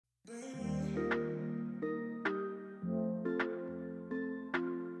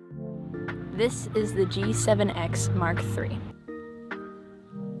This is the G7X Mark III.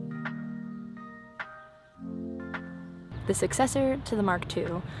 The successor to the Mark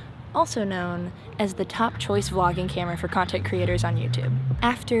II, also known as the top choice vlogging camera for content creators on YouTube.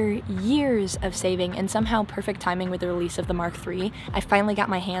 After years of saving and somehow perfect timing with the release of the Mark III, I finally got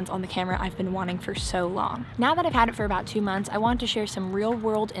my hands on the camera I've been wanting for so long. Now that I've had it for about 2 months, I want to share some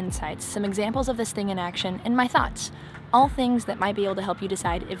real-world insights, some examples of this thing in action, and my thoughts. All things that might be able to help you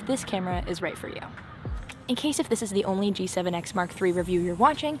decide if this camera is right for you. In case if this is the only G7X Mark III review you're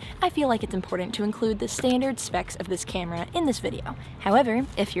watching, I feel like it's important to include the standard specs of this camera in this video. However,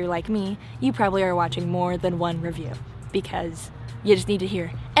 if you're like me, you probably are watching more than one review, because you just need to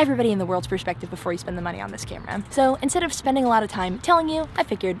hear everybody in the world's perspective before you spend the money on this camera. So instead of spending a lot of time telling you, I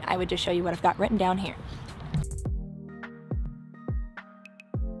figured I would just show you what I've got written down here.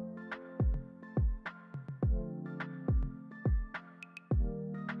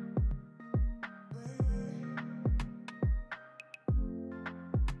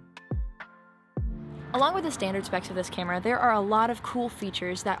 Along with the standard specs of this camera, there are a lot of cool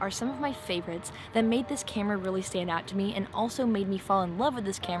features that are some of my favorites that made this camera really stand out to me and also made me fall in love with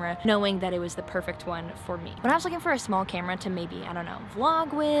this camera knowing that it was the perfect one for me. When I was looking for a small camera to maybe, I don't know,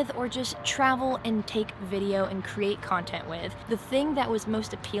 vlog with or just travel and take video and create content with, the thing that was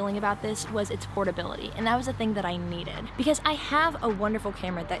most appealing about this was its portability, and that was the thing that I needed. Because I have a wonderful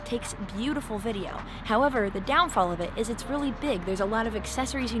camera that takes beautiful video. However, the downfall of it is it's really big. There's a lot of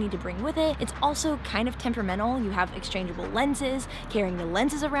accessories you need to bring with it. It's also kind of temperamental. You have exchangeable lenses. Carrying the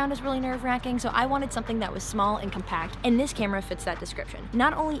lenses around is really nerve-wracking, so I wanted something that was small and compact, and this camera fits that description.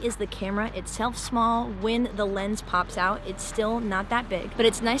 Not only is the camera itself small, when the lens pops out, it's still not that big, but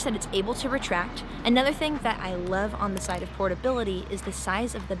it's nice that it's able to retract. Another thing that I love on the side of portability is the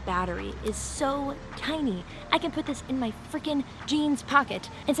size of the battery is so tiny. I can put this in my freaking jeans pocket,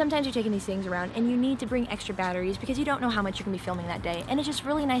 and sometimes you're taking these things around and you need to bring extra batteries because you don't know how much you're gonna be filming that day, and it's just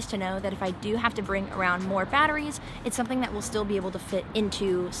really nice to know that if I do have to bring around more batteries, it's something that will still be able to fit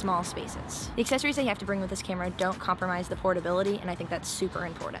into small spaces. The accessories that you have to bring with this camera don't compromise the portability, and I think that's super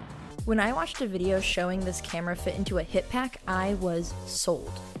important. When I watched a video showing this camera fit into a hip pack, I was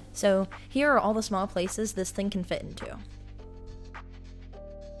sold. So here are all the small places this thing can fit into.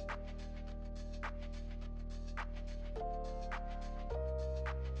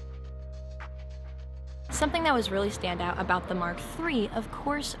 Something that was really standout about the Mark III, of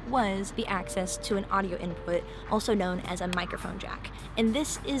course, was the access to an audio input, also known as a microphone jack. And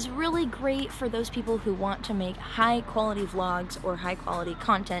this is really great for those people who want to make high-quality vlogs or high-quality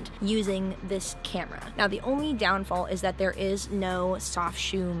content using this camera. Now, the only downfall is that there is no soft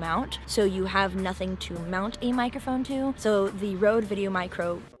shoe mount, so you have nothing to mount a microphone to. So the Rode Video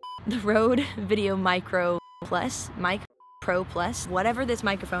Micro Plus, Pro Plus, whatever this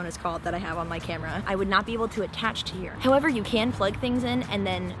microphone is called that I have on my camera, I would not be able to attach to here. However, you can plug things in and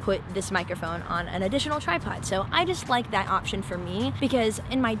then put this microphone on an additional tripod. So I just like that option for me because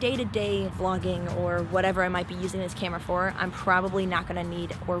in my day-to-day vlogging or whatever I might be using this camera for, I'm probably not gonna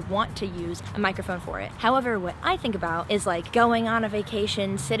need or want to use a microphone for it. However, what I think about is like going on a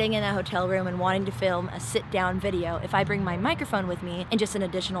vacation, sitting in a hotel room and wanting to film a sit-down video. If I bring my microphone with me and just an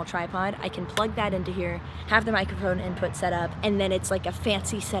additional tripod, I can plug that into here, have the microphone input set up, and then it's like a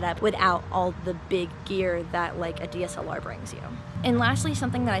fancy setup without all the big gear that like a DSLR brings you. And lastly,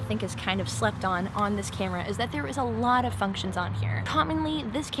 something that I think is kind of slept on this camera is that there is a lot of functions on here. Commonly,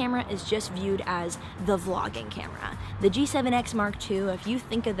 this camera is just viewed as the vlogging camera. The G7X Mark II, if you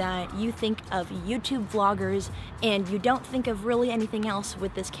think of that, you think of YouTube vloggers, and you don't think of really anything else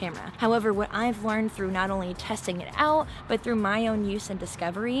with this camera. However, what I've learned through not only testing it out, but through my own use and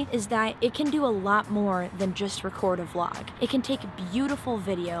discovery, is that it can do a lot more than just record a vlog. It can take beautiful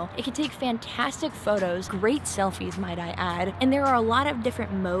video, it can take fantastic photos, great selfies might I add, and there are a lot of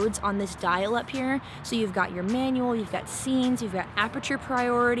different modes on this dial up here. So you've got your manual, you've got scenes, you've got aperture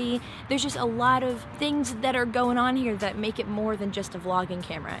priority. There's just a lot of things that are going on here that make it more than just a vlogging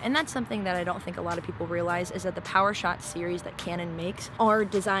camera. And that's something that I don't think a lot of people realize, is that the PowerShot series that Canon makes are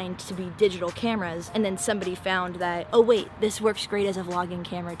designed to be digital cameras, and then somebody found that, oh wait, this works great as a vlogging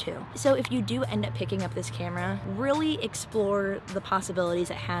camera too. So if you do end up picking up this camera, really explore the possibilities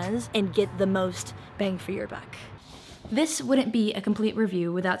it has and get the most bang for your buck. This wouldn't be a complete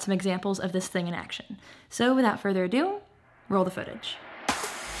review without some examples of this thing in action. So without further ado, roll the footage.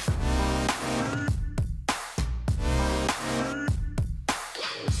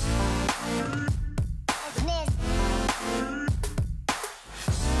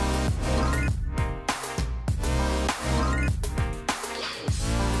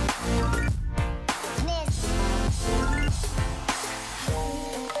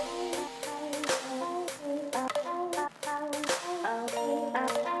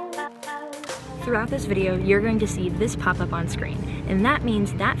 throughout this video, you're going to see this pop up on screen, and that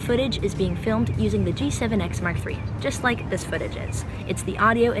means that footage is being filmed using the G7X Mark III, just like this footage is. It's the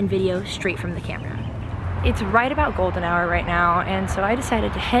audio and video straight from the camera. It's right about golden hour right now, and so I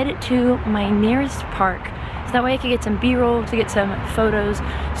decided to head to my nearest park, so that way I could get some B-roll, to get some photos,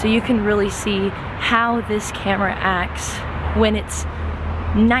 so you can really see how this camera acts when it's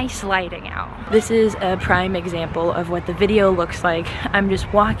nice lighting out. This is a prime example of what the video looks like. I'm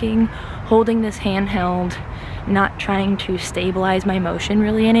just walking, holding this handheld, not trying to stabilize my motion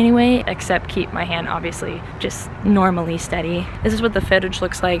really in any way, except keep my hand obviously just normally steady. This is what the footage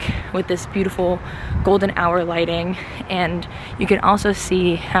looks like with this beautiful golden hour lighting, and you can also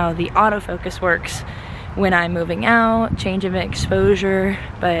see how the autofocus works when I'm moving out, change of exposure,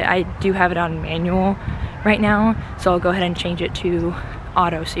 but I do have it on manual right now, so I'll go ahead and change it to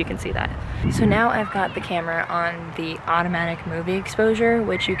auto so you can see that. So now I've got the camera on the automatic movie exposure,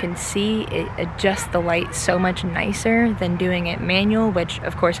 which you can see it adjusts the light so much nicer than doing it manual, which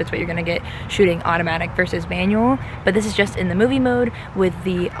of course it's what you're gonna get shooting automatic versus manual, but this is just in the movie mode with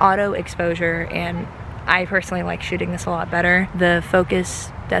the auto exposure, and I personally like shooting this a lot better. The focus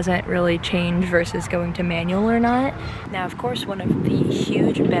doesn't really change versus going to manual or not. Now, of course, one of the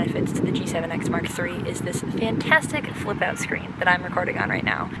huge benefits to the G7X Mark III is this fantastic flip out screen that I'm recording on right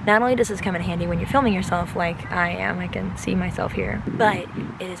now. Not only does this come in handy when you're filming yourself like I am, I can see myself here, but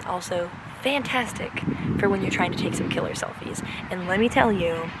it is also fantastic for when you're trying to take some killer selfies. And let me tell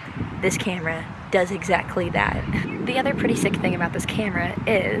you, this camera does exactly that. The other pretty sick thing about this camera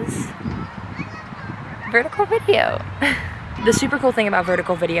is vertical video. The super cool thing about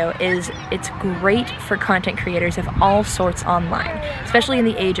vertical video is it's great for content creators of all sorts online, especially in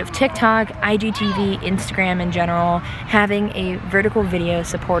the age of TikTok, IGTV, Instagram in general. Having a vertical video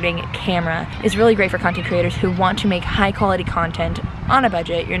supporting camera is really great for content creators who want to make high quality content on a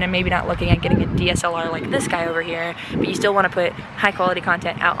budget. You're maybe not looking at getting a DSLR like this guy over here, but you still want to put high quality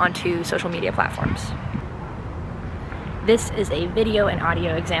content out onto social media platforms. This is a video and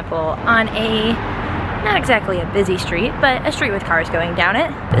audio example on not exactly a busy street, but a street with cars going down it.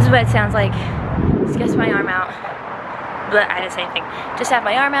 This is what it sounds like. Just my arm out. But I didn't say anything. Just have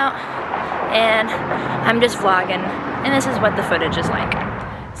my arm out, and I'm just vlogging, and this is what the footage is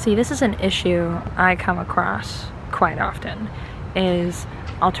like. See, this is an issue I come across quite often, is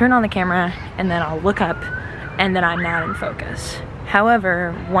I'll turn on the camera, and then I'll look up, and then I'm not in focus.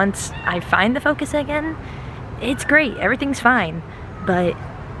 However, once I find the focus again, it's great, everything's fine, but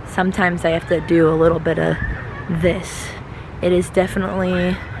sometimes I have to do a little bit of this. It is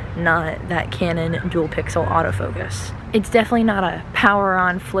definitely not that Canon dual pixel autofocus. It's definitely not a power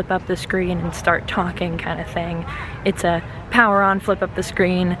on, flip up the screen and start talking kind of thing. It's a power on, flip up the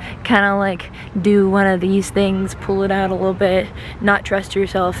screen, kind of like do one of these things, pull it out a little bit, not trust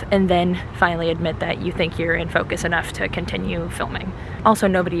yourself, and then finally admit that you think you're in focus enough to continue filming. Also,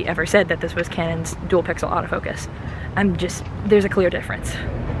 nobody ever said that this was Canon's dual pixel autofocus. There's a clear difference.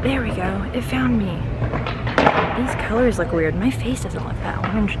 There we go, it found me. These colors look weird. My face doesn't look that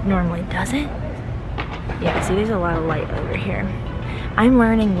orange normally, does it? Yeah, see, there's a lot of light over here. I'm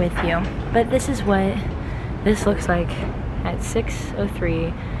learning with you, but this is what this looks like at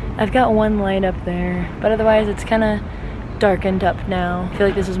 6:03. I've got one light up there, but otherwise it's kind of darkened up now. I feel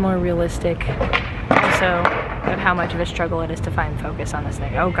like this is more realistic. Also, of how much of a struggle it is to find focus on this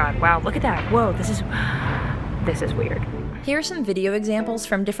thing. Oh god, wow, look at that. Whoa, this is weird. Here are some video examples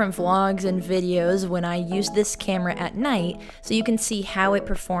from different vlogs and videos when I use this camera at night so you can see how it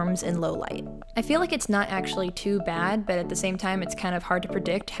performs in low light. I feel like it's not actually too bad, but at the same time it's kind of hard to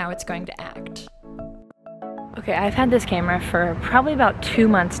predict how it's going to act. Okay, I've had this camera for probably about 2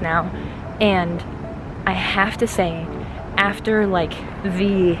 months now, and I have to say, after like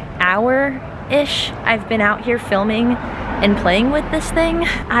the hour-ish I've been out here filming and playing with this thing,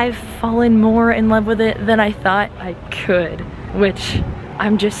 I've fallen more in love with it than I thought I could, which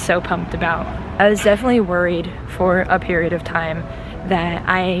I'm just so pumped about. I was definitely worried for a period of time that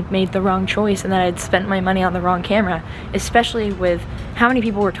I made the wrong choice and that I'd spent my money on the wrong camera, especially with how many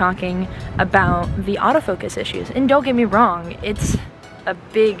people were talking about the autofocus issues. And don't get me wrong, it's a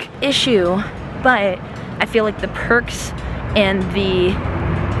big issue, but I feel like the perks and the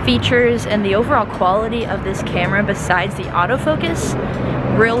features and the overall quality of this camera besides the autofocus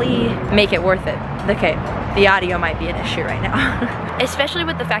really make it worth it. Okay, the audio might be an issue right now. Especially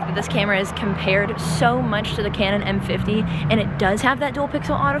with the fact that this camera is compared so much to the Canon M50 and it does have that dual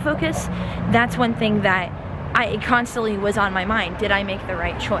pixel autofocus. That's one thing that it constantly was on my mind. Did I make the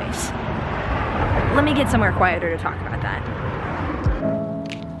right choice? Let me get somewhere quieter to talk about that.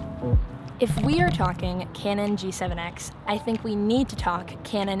 If we are talking Canon G7X, I think we need to talk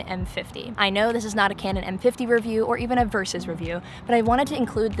Canon M50. I know this is not a Canon M50 review or even a versus review, but I wanted to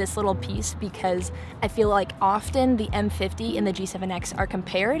include this little piece because I feel like often the M50 and the G7X are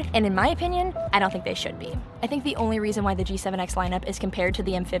compared, and in my opinion, I don't think they should be. I think the only reason why the G7X lineup is compared to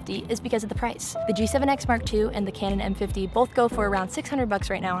the M50 is because of the price. The G7X Mark II and the Canon M50 both go for around $600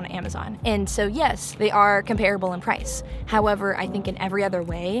 right now on Amazon. And so yes, they are comparable in price. However, I think in every other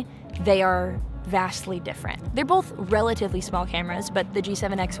way, they are vastly different. They're both relatively small cameras, but the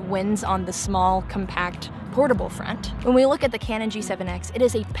G7X wins on the small, compact, portable front. When we look at the Canon G7X, it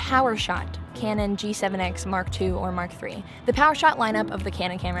is a PowerShot Canon G7X Mark II or Mark III. The PowerShot lineup of the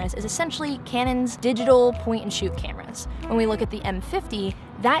Canon cameras is essentially Canon's digital point-and-shoot cameras. When we look at the M50,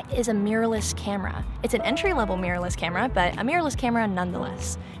 that is a mirrorless camera. It's an entry-level mirrorless camera, but a mirrorless camera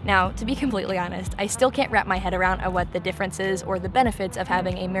nonetheless. Now, to be completely honest, I still can't wrap my head around what the differences or the benefits of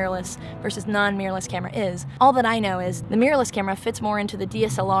having a mirrorless versus non-mirrorless camera is. All that I know is the mirrorless camera fits more into the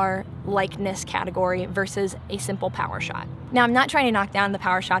DSLR likeness category versus a simple PowerShot. Now, I'm not trying to knock down the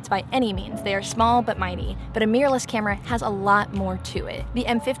PowerShots by any means. They are small but mighty, but a mirrorless camera has a lot more to it. The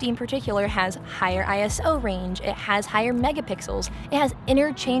M50 in particular has higher ISO range, it has higher megapixels, it has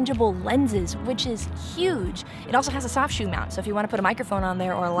interchangeable lenses, which is huge. It also has a soft shoe mount, so if you want to put a microphone on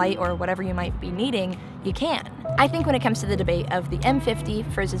there or a light or whatever you might be needing, you can. I think when it comes to the debate of the M50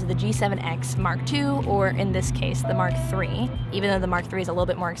 versus the G7X Mark II, or in this case, the Mark III, even though the Mark III is a little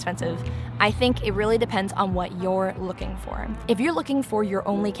bit more expensive, I think it really depends on what you're looking for. If you're looking for your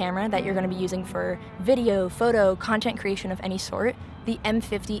only camera that you're going to be using for video, photo, content creation of any sort, the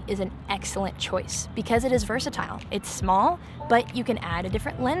M50 is an excellent choice because it is versatile. It's small, but you can add a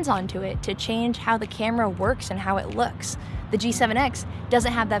different lens onto it to change how the camera works and how it looks. The G7X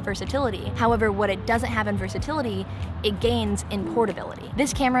doesn't have that versatility. However, what it doesn't have in versatility, it gains in portability.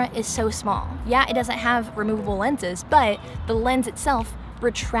 This camera is so small. Yeah, it doesn't have removable lenses, but the lens itself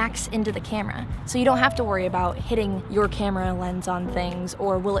retracts into the camera. So you don't have to worry about hitting your camera lens on things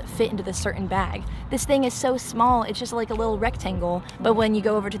or will it fit into this certain bag. This thing is so small, it's just like a little rectangle, but when you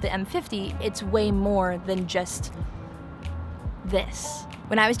go over to the M50, it's way more than just this.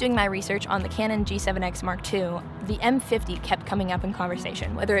 When I was doing my research on the Canon G7X Mark II, the M50 kept coming up in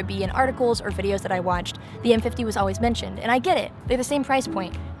conversation. Whether it be in articles or videos that I watched, the M50 was always mentioned. And I get it, they're the same price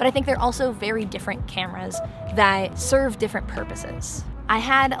point, but I think they're also very different cameras that serve different purposes. I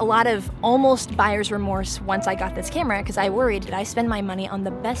had a lot of almost buyer's remorse once I got this camera because I worried, did I spend my money on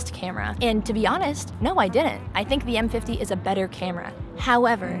the best camera? And to be honest, no, I didn't. I think the M50 is a better camera.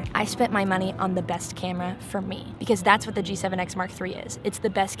 However, I spent my money on the best camera for me because that's what the G7X Mark III is. It's the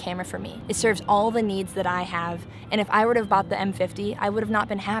best camera for me. It serves all the needs that I have, and if I would have bought the M50, I would have not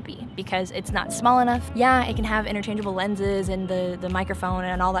been happy because it's not small enough. Yeah, it can have interchangeable lenses and the microphone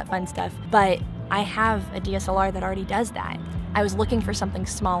and all that fun stuff, but I have a DSLR that already does that. I was looking for something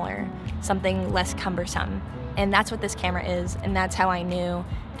smaller, something less cumbersome, and that's what this camera is, and that's how I knew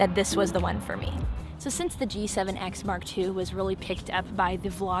that this was the one for me. So since the G7X Mark II was really picked up by the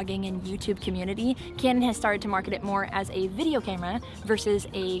vlogging and YouTube community, Canon has started to market it more as a video camera versus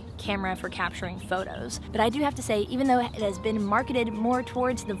a camera for capturing photos. But I do have to say, even though it has been marketed more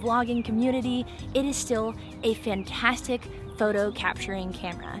towards the vlogging community, it is still a fantastic photo capturing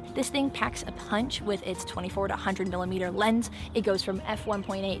camera. This thing packs a punch with its 24 to 100mm lens. It goes from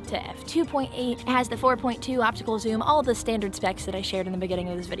f1.8 to f2.8. It has the 4.2 optical zoom, all the standard specs that I shared in the beginning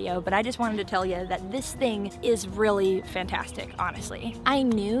of this video, but I just wanted to tell you that this thing is really fantastic, honestly. I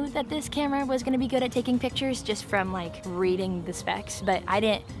knew that this camera was gonna be good at taking pictures just from like reading the specs, but I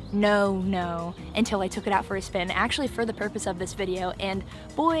didn't know until I took it out for a spin, actually for the purpose of this video, and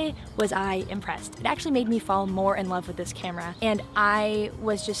boy, was I impressed. It actually made me fall more in love with this camera, and I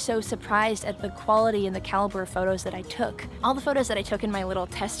was just so surprised at the quality and the caliber of photos that I took. All the photos that I took in my little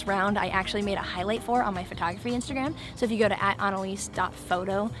test round, I actually made a highlight for on my photography Instagram, so if you go to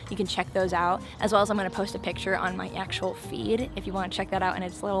 @annelies.photo, you can check those out, as well as I'm gonna post a picture on my actual feed if you wanna check that out, and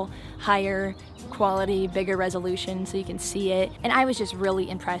it's a little higher quality, bigger resolution so you can see it, and I was just really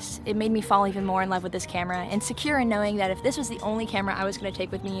impressed. It made me fall even more in love with this camera and secure in knowing that if this was the only camera I was going to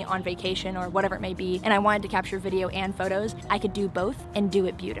take with me on vacation or whatever it may be, and I wanted to capture video and photos, I could do both and do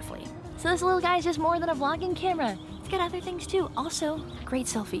it beautifully. So this little guy is just more than a vlogging camera. It's got other things too. Also, great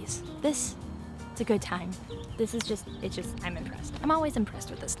selfies. It's a good time. I'm impressed. I'm always impressed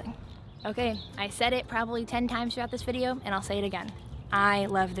with this thing. Okay, I said it probably 10 times throughout this video, and I'll say it again. I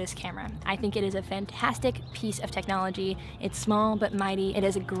love this camera. I think it is a fantastic piece of technology. It's small but mighty. It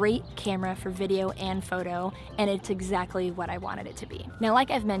is a great camera for video and photo, and it's exactly what I wanted it to be. Now,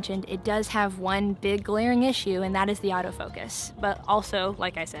 like I've mentioned, it does have one big glaring issue, and that is the autofocus. But also,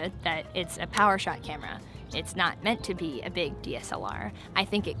 like I said, that it's a power shot camera. It's not meant to be a big DSLR. I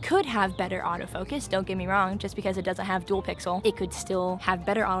think it could have better autofocus, don't get me wrong, just because it doesn't have dual pixel, it could still have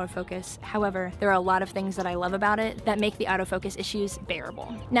better autofocus. However, there are a lot of things that I love about it that make the autofocus issues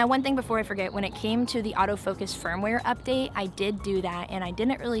bearable. Now, one thing before I forget, when it came to the autofocus firmware update, I did do that and I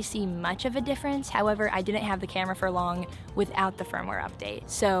didn't really see much of a difference. However, I didn't have the camera for long without the firmware update.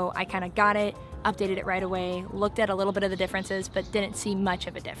 So I kind of got it, updated it right away, looked at a little bit of the differences, but didn't see much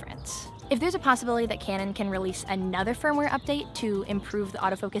of a difference. If there's a possibility that Canon can release another firmware update to improve the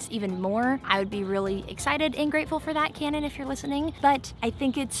autofocus even more, I would be really excited and grateful for that, Canon, if you're listening. But I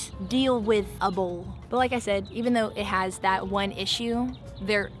think it's deal with a bowl. But like I said, even though it has that one issue,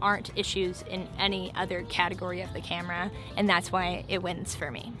 there aren't issues in any other category of the camera, and that's why it wins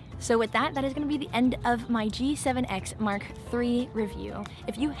for me. So with that, that is going to be the end of my G7X Mark III review.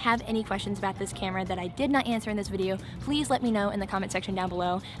 If you have any questions about this camera that I did not answer in this video, please let me know in the comment section down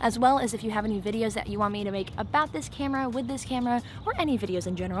below, as well as if you have any videos that you want me to make about this camera, with this camera, or any videos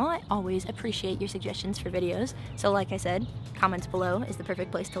in general. I always appreciate your suggestions for videos. So like I said, comments below is the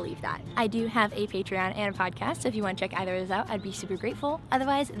perfect place to leave that. I do have a Patreon and a podcast, so if you want to check either of those out, I'd be super grateful.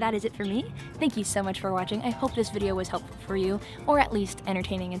 Otherwise, that is it for me. Thank you so much for watching. I hope this video was helpful for you, or at least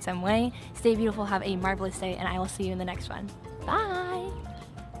entertaining in some way. Stay beautiful, have a marvelous day, and I will see you in the next one. Bye!